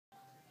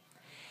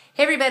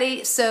Hey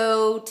everybody,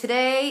 so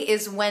today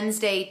is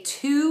Wednesday,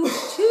 two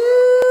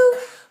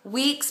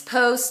weeks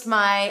post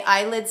my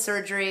eyelid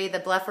surgery,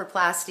 the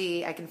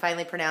blepharoplasty. I can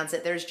finally pronounce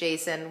it. There's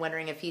Jason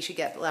wondering if he should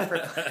get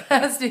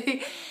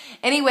blepharoplasty.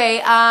 Anyway,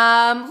 look,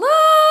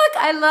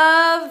 I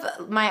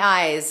love my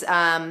eyes.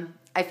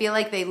 I feel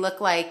like they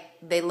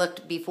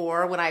looked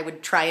before when I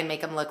would try and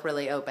make them look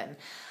really open.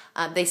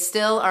 They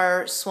still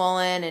are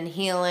swollen and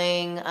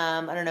healing.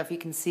 I don't know if you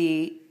can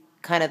see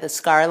kind of the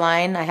scar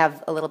line. I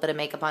have a little bit of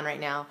makeup on right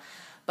now.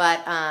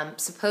 But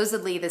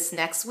supposedly this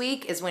next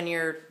week is when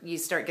you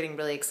start getting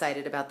really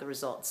excited about the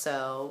results.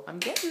 So I'm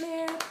getting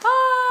there.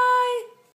 Bye!